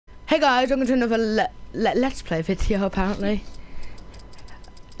Hey guys, welcome to another Let's Play video apparently.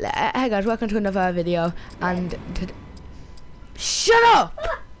 Hey guys, welcome to another video and shut up!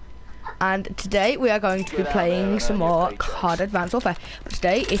 And today we are going to be playing some more COD Advanced Warfare. But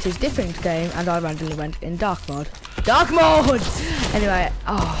today it is different game and I randomly went in dark mode. Dark mode! Anyway,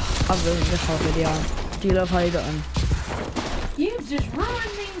 I've ruined this whole video. Do you love how you done? You've just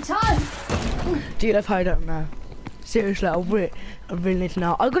ruined the entire. Do you love how you done now? Seriously, I really need to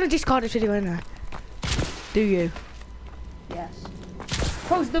know. I'm gonna discard this video in there. Do you? Yes.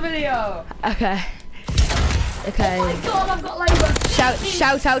 Post the video. Okay. Okay. Oh my god, I've got labour.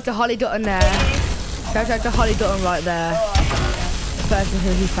 Shout out to Holly Dutton there. Shout out to Holly Dutton right there. The person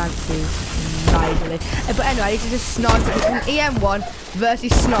who he fancies majorly. But anyway, this is a sniper. It's an Em1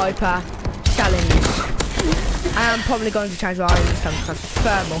 versus sniper challenge. I am probably going to change my eyes this time because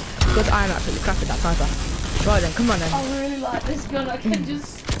thermal, because I am absolutely crap at that sniper. Right then, come on then. I really like this gun. I can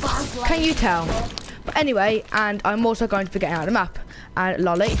just spaz. Can you tell? But anyway, and I'm also going to be getting out of the map. And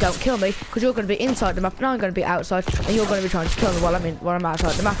Lolly, don't kill me, because you're going to be inside the map and I'm going to be outside, and you're going to be trying to kill me while I'm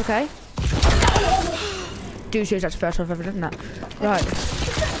outside the map, okay? Do serious, that's the first time I've ever done that. Right.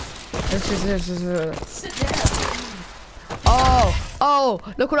 This is. Sit down. Oh,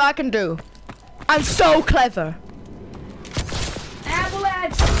 look what I can do. I'm so clever.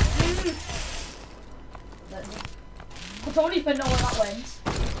 Ambulance. I don't even know where that went.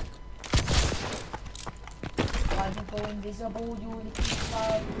 Why you go invisible, you little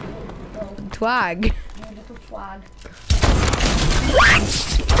twag? Twag. You little twag.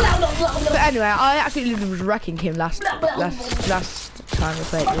 What? But anyway, I actually was wrecking him last time I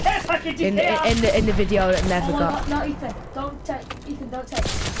played this. In the video that never got. God, no, Ethan, don't take.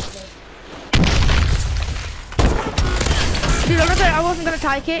 Dude, I wasn't gonna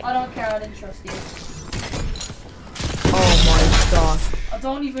take it. I don't care. I didn't trust you. Oh my god. I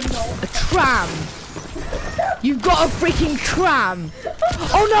don't even know. A tram. You've got a freaking tram.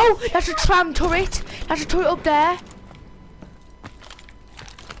 Oh no, that's a tram turret. That's a turret up there.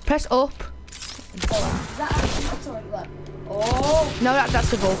 Press up. Oh, is that actually a turret there? Oh. No,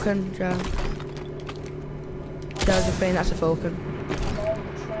 that's a Vulcan, Joe. Josephine, that's a Vulcan. Oh,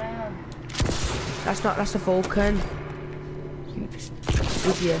 tram. That's a Vulcan. You just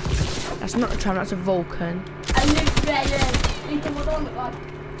idiot. That's not a tram, that's a Vulcan. I live better. Ethan, what do I look like?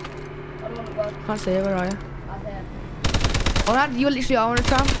 What do I look like? Can't see you, where are you? Right there. Oh, that, you literally are on a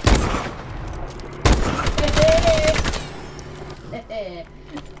tram.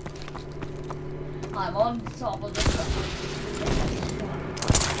 I'm on top of the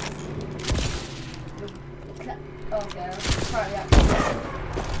okay, sorry, yeah.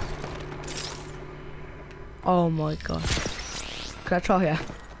 Oh my god. Can I try here?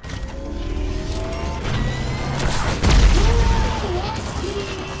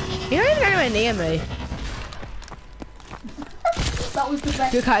 You're not even anywhere near me. That was the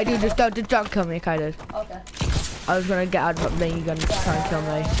best. Okay, dude, just don't kill me, okay, dude. Okay. I was gonna get out of it, then you're gonna try and kill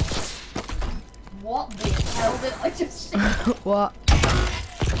me. What the hell did I just say? What?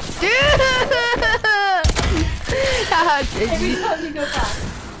 Dude! Every time you go back.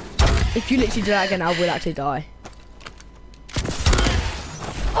 If you literally do that again, I will actually die.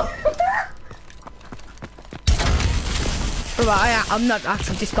 Right, I'm not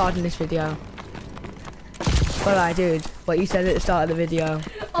actually discarding this video. But I dude, what you said at the start of the video,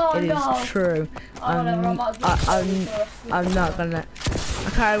 Oh, it no. is true. Oh, never mind, I'm not gonna.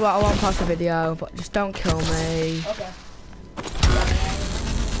 Okay, well, I won't pause the video, but just don't kill me. Okay. I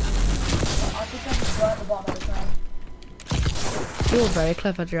think I'm just right at the bottom of the train. You're very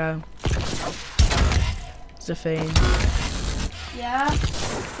clever, Joe. Zafine. Yeah.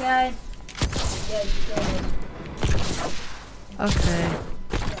 Okay. Yeah, you can. Okay.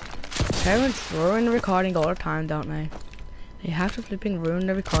 Parents ruin the recording all the time, don't they? They have to flipping ruin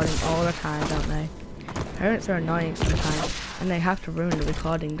the recording all the time, don't they? Parents are annoying sometimes, and they have to ruin the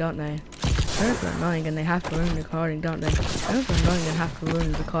recording, don't they? Parents are annoying and they have to ruin the recording, don't they? Parents are annoying and have to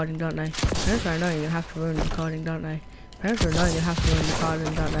ruin the recording, don't they? Parents are annoying and have to ruin the recording, don't they? Parents are annoying and have to ruin the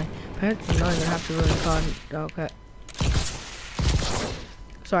recording, don't they? Parents are annoying and have to ruin the recording. Okay.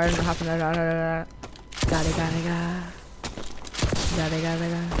 Sorry, it happened. Gotta.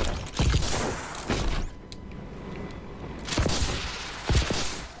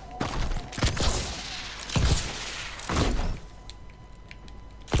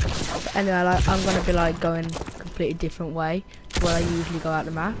 Anyway, I'm gonna be like going a completely different way to where I usually go out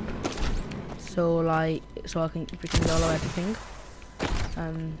the map. So I can freaking go all everything.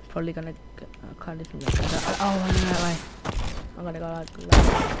 Probably gonna go kind of different way. Oh, no, that way. I'm gonna go like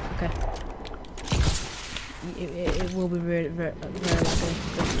that. Okay. It will be very, very, very good.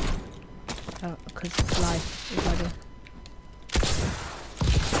 Because it's life. It's like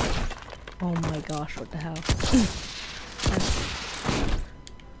oh my gosh, what the hell?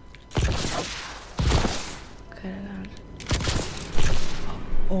 Okay,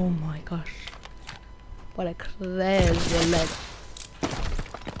 oh my gosh. What a crazy leg.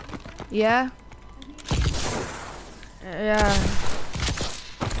 Yeah? Yeah.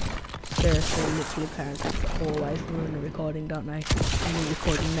 Seriously, literally parents have to always ruin the recording, don't they? Any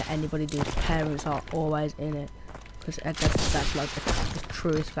recording that anybody does, parents are always in it. Because I guess that's like the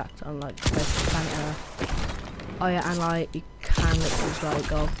truest fact on like the face of planet Earth. Oh yeah, and like you can literally just like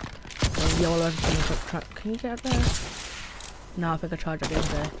go and YOLO everything. Can you get up there? No, I think I tried to get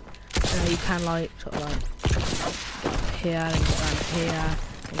there. You can like sort of like get up here and get around here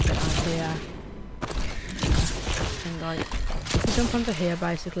and get around here. And like if you jump onto here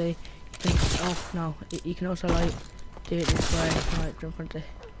basically, you can you can also like do it this way, like jump onto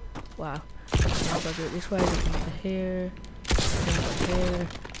wow. I'll do it this way, jump onto here, jump up here,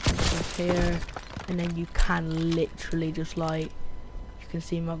 jump up here, and then you can literally just like you can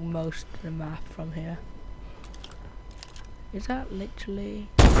see most of the map from here. Is that literally?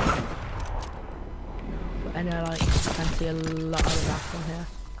 No, but anyway, like you can see a lot of the map from here.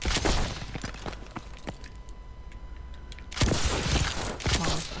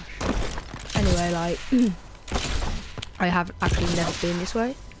 Oh gosh. Anyway, like I have actually never been this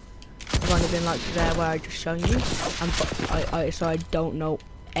way. I've only been like there where I just shown you, and so I don't know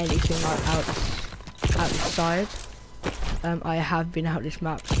anything like out this side. I have been out this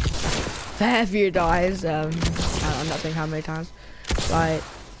map a fair few times. I'm not saying how many times. Like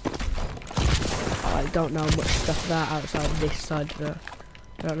I don't know much stuff about outside this side of the.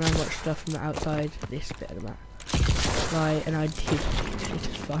 I don't know much stuff from outside this bit of the map. Like, and I did literally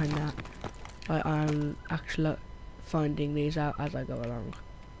just find that. Like I'm actually finding these out as I go along.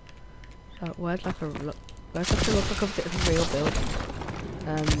 So where's like a look? Where's like to look like a bit of a real build?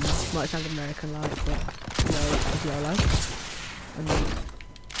 Might sound American like, but YOLO. And then,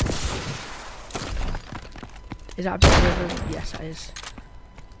 is that a bit of a? Yes, that is.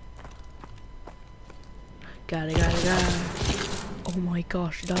 Gotta. Oh my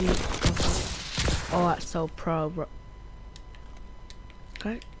gosh, did I look? Oh, that's so pro, bro.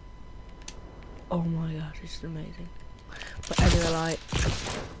 Okay. Oh my gosh, this is amazing. But anyway, like,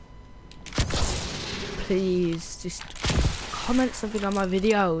 please just comment something on my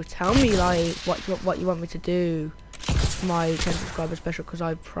video. Tell me like what you want me to do for my 10 subscriber special, because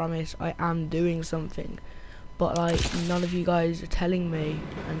I promise I am doing something. But like none of you guys are telling me,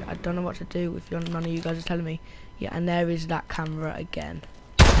 and I don't know what to do if none of you guys are telling me. Yeah, and there is that camera again.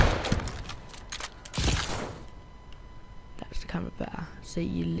 That's the camera better. See,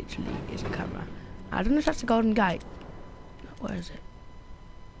 you literally is the camera. I don't know if that's the Golden Gate. Where is it?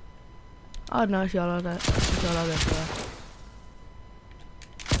 Oh no, it's YOLO there. It's YOLO there.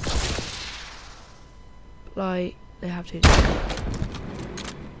 Like, they have to.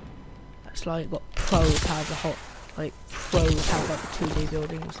 That's like what pros have the hot. Like, pros have like the 2D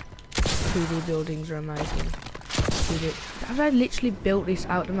buildings. 2D buildings are amazing. 2D. Have I literally built this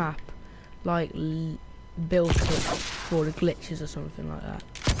out the map? Like, built it for the glitches or something like that?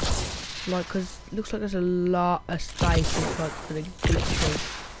 Like, cause it looks like there's a lot of spaces like for the glitches.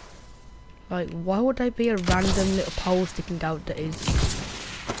 Like, why would there be a random little pole sticking out that is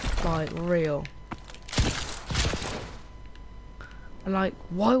like real? And like,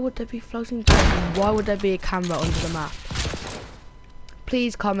 why would there be floating doors? And why would there be a camera under the map?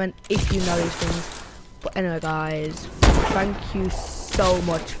 Please comment if you know these things. But anyway, guys, thank you so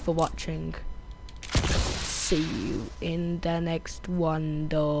much for watching. See you in the next one,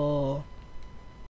 though.